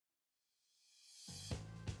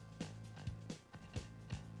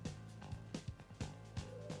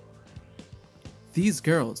These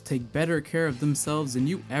girls take better care of themselves than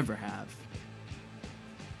you ever have.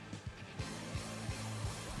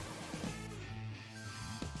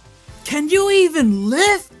 Can you even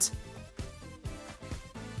lift?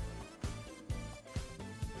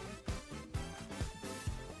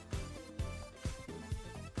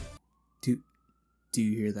 Do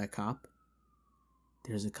you hear that cop?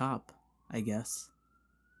 There's a cop, I guess.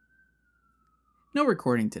 No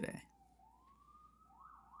recording today.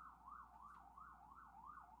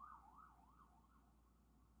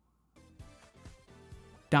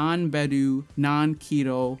 Dumbbell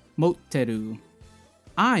non-keto Moteru.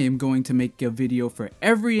 I am going to make a video for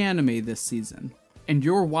every anime this season, and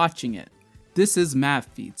you're watching it. This is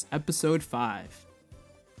MAVFEATS, episode 5.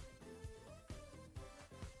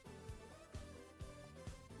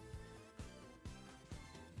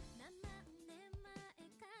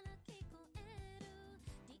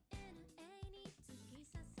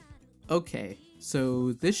 Okay,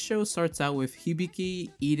 so this show starts out with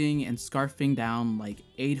Hibiki eating and scarfing down like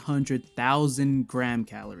 800,000 gram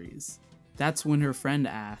calories. That's when her friend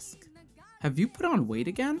asks, "Have you put on weight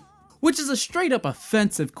again?" Which is a straight up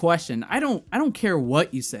offensive question. I don't care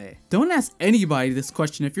what you say. Don't ask anybody this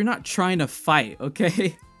question if you're not trying to fight,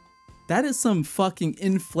 okay? That is some fucking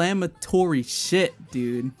inflammatory shit,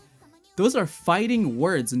 dude. Those are fighting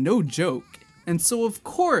words, no joke. And so of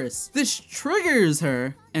course, this triggers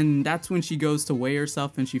her. And that's when she goes to weigh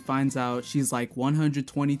herself and she finds out she's like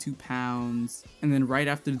 122 pounds. And then right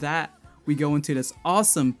after that, we go into this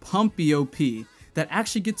awesome pumpy OP that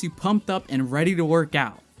actually gets you pumped up and ready to work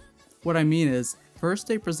out. What I mean is, first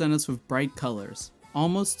they present us with bright colors,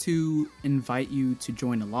 almost to invite you to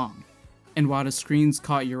join along. And while the screens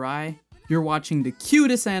caught your eye, you're watching the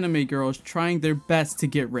cutest anime girls trying their best to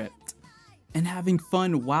get ripped. And having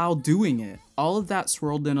fun while doing it. All of that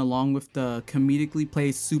swirled in along with the comedically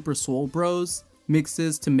placed super swole bros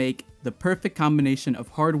mixes to make the perfect combination of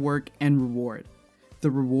hard work and reward.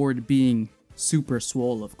 The reward being super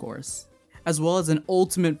swole, of course. As well as an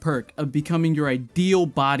ultimate perk of becoming your ideal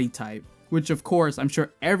body type, which of course I'm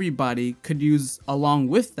sure everybody could use along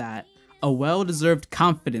with that, a well-deserved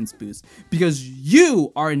confidence boost, because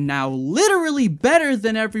you are now literally better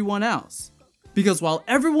than everyone else. Because while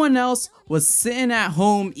everyone else was sitting at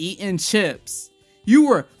home eating chips, you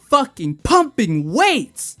were fucking pumping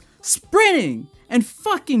weights, sprinting, and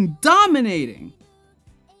fucking dominating.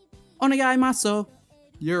 Onegai.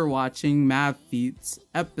 You're watching MAVFEATS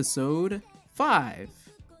episode 5.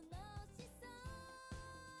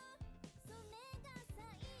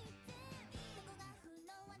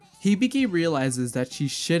 Hibiki realizes that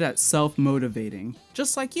she's shit at self-motivating,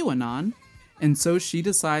 just like you, Anon. And so she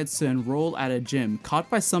decides to enroll at a gym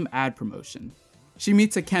caught by some ad promotion. She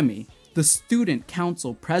meets Akemi, the student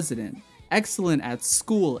council president, excellent at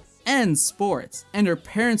school and sports, and her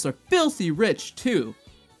parents are filthy rich too.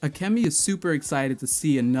 Akemi is super excited to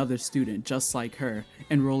see another student just like her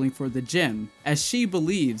enrolling for the gym, as she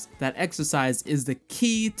believes that exercise is the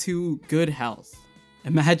key to good health.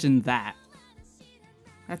 Imagine that.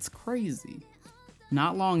 That's crazy.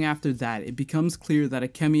 Not long after that, it becomes clear that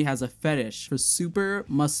Akemi has a fetish for super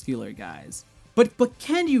muscular guys. But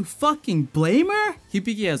can you fucking blame her?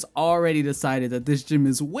 Hibiki has already decided that this gym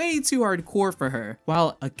is way too hardcore for her,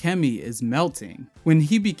 while Akemi is melting. When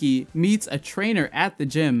Hibiki meets a trainer at the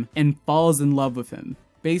gym and falls in love with him.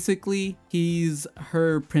 Basically, he's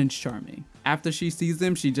her Prince Charming. After she sees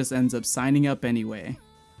him, she just ends up signing up anyway.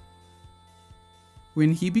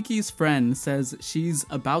 When Hibiki's friend says she's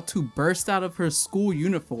about to burst out of her school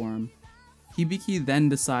uniform, Hibiki then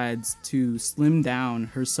decides to slim down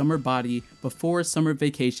her summer body before summer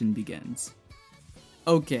vacation begins.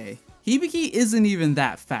 Okay, Hibiki isn't even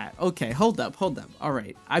that fat. Okay, hold up.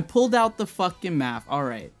 Alright, I pulled out the fucking math.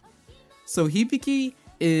 Alright. So Hibiki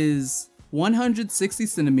is 160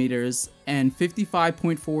 centimeters and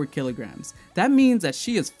 55.4 kilograms. That means that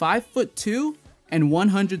she is 5'2" and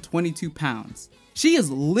 122 pounds. She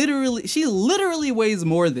literally weighs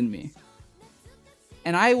more than me.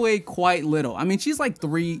 And I weigh quite little. I mean, she's like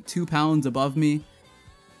 2 pounds above me.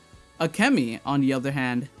 Akemi, on the other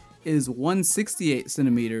hand, is 168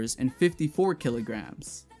 centimeters and 54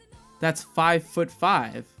 kilograms. That's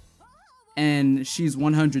 5'5", and she's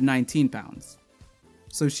 119 pounds.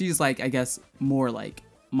 So she's like, I guess, more like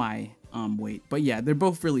my weight. But yeah, they're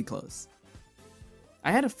both really close.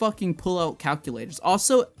 I had to fucking pull out calculators.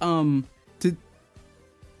 Also,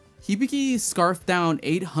 Hibiki scarfed down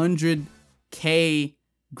 800k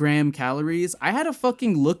gram calories. I had to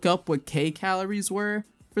fucking look up what k calories were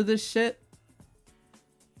for this shit.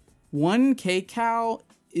 1 kcal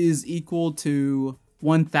is equal to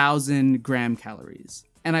 1000 gram calories.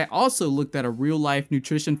 And I also looked at a real-life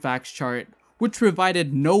nutrition facts chart, which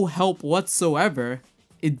provided no help whatsoever.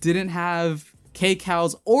 It didn't have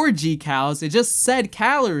kcals or gcals, it just said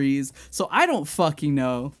calories, so I don't fucking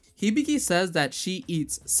know. Hibiki says that she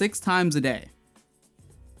eats 6 times a day.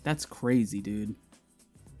 That's crazy, dude.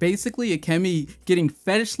 Basically, Akemi getting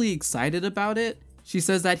fetishly excited about it. She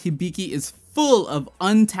says that Hibiki is full of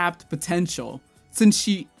untapped potential since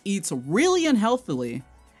she eats really unhealthily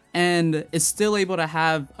and is still able to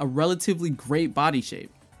have a relatively great body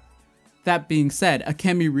shape. That being said,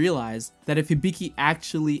 Akemi realized that if Hibiki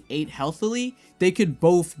actually ate healthily, they could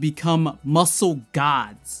both become muscle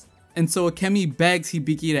gods. And so Akemi begs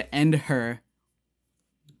Hibiki to end her.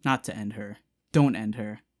 Not to end her. Don't end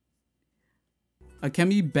her.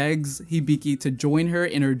 Akemi begs Hibiki to join her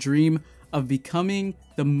in her dream of becoming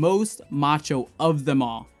the most macho of them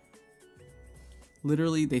all.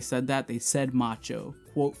 Literally, they said that. They said macho,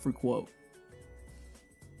 quote for quote.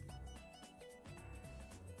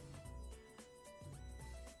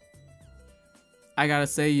 I gotta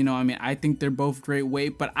say, you know, I mean, I think they're both great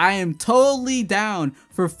weight, but I am totally down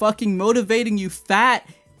for fucking motivating you fat,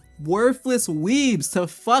 worthless weebs to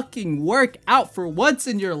fucking work out for once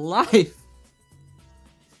in your life.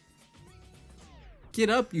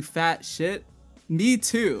 Get up, you fat shit. Me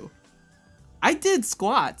too. I did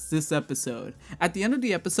squats this episode. At the end of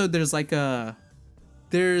the episode, there's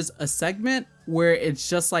a segment where it's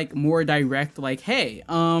just like more direct, like, hey,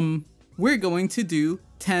 we're going to do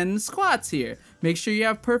 10 squats here. Make sure you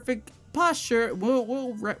have perfect posture.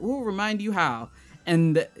 We'll remind you how.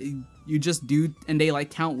 And you just do, and they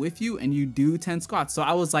like count with you and you do 10 squats. So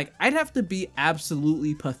I was like, I'd have to be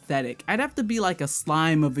absolutely pathetic. I'd have to be like a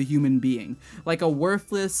slime of a human being, like a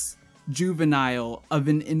worthless juvenile of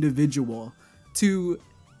an individual, to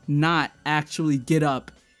not actually get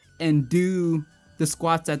up and do the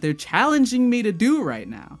squats that they're challenging me to do right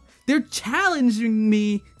now. They're challenging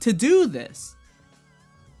me to do this.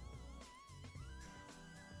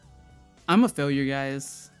 I'm a failure,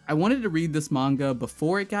 guys. I wanted to read this manga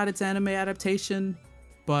before it got its anime adaptation,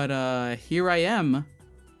 but here I am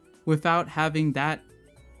without having that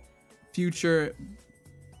future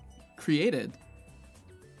created.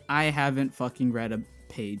 I haven't fucking read a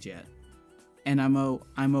page yet. And I'm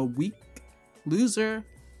a weak loser,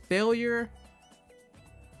 failure.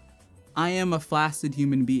 I am a flaccid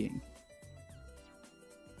human being.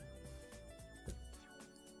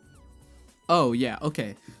 Oh yeah,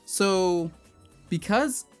 okay. So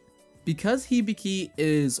because Hibiki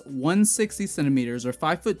is 160 centimeters or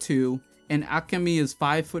 5'2", and Akemi is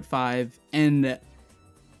 5'5", and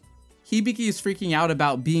Hibiki is freaking out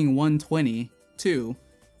about being 120 too.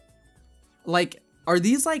 Like, are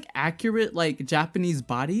these like accurate like Japanese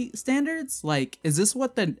body standards? Like, is this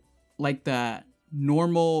what the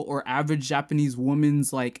normal or average Japanese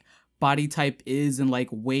woman's like body type is, and like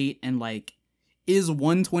weight, and like is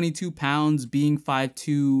 122 pounds being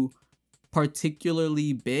 5'2"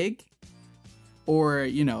 particularly big, or,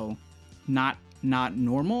 you know, not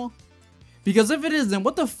normal? Because if it is, then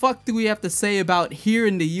what the fuck do we have to say about here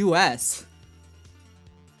in the US?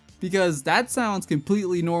 Because that sounds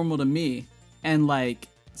completely normal to me, and like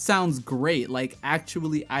sounds great, like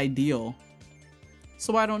actually ideal.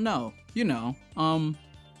 So I don't know, you know,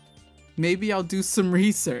 maybe I'll do some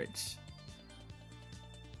research.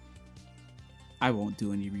 I won't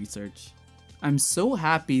do any research. I'm so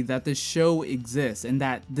happy that this show exists and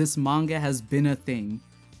that this manga has been a thing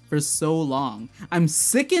for so long. I'm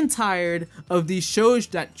sick and tired of these shows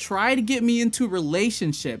that try to get me into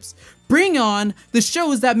relationships. Bring on the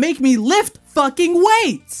shows that make me lift fucking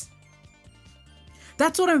weights!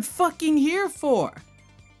 That's what I'm fucking here for.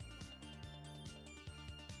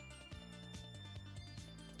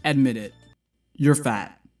 Admit it. You're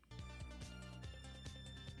fat.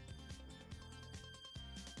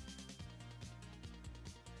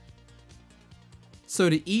 So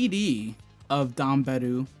the ED of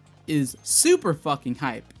Dumbbell is super fucking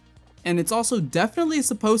hype. And it's also definitely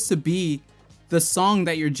supposed to be the song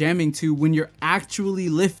that you're jamming to when you're actually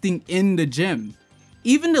lifting in the gym.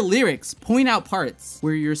 Even the lyrics point out parts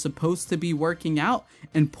where you're supposed to be working out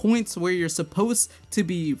and points where you're supposed to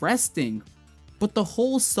be resting. But the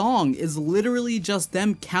whole song is literally just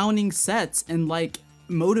them counting sets and like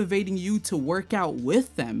motivating you to work out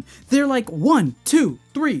with them. They're like 1, 2,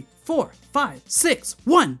 3, 4, 5, 6,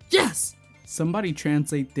 1, yes! Somebody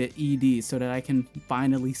translate the ED so that I can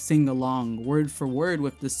finally sing along word for word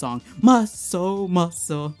with this song. Muscle,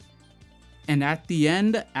 muscle. And at the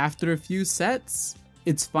end, after a few sets,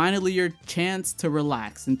 it's finally your chance to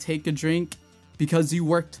relax and take a drink because you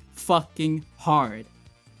worked fucking hard.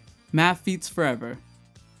 MAVFEATS forever.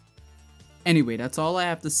 Anyway, that's all I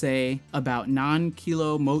have to say about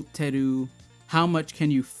non-kilo Moteru. How much can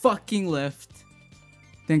you fucking lift?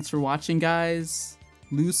 Thanks for watching, guys.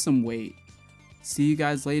 Lose some weight. See you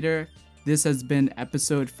guys later. This has been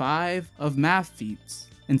episode 5 of MAVFEATS,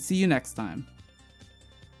 and see you next time.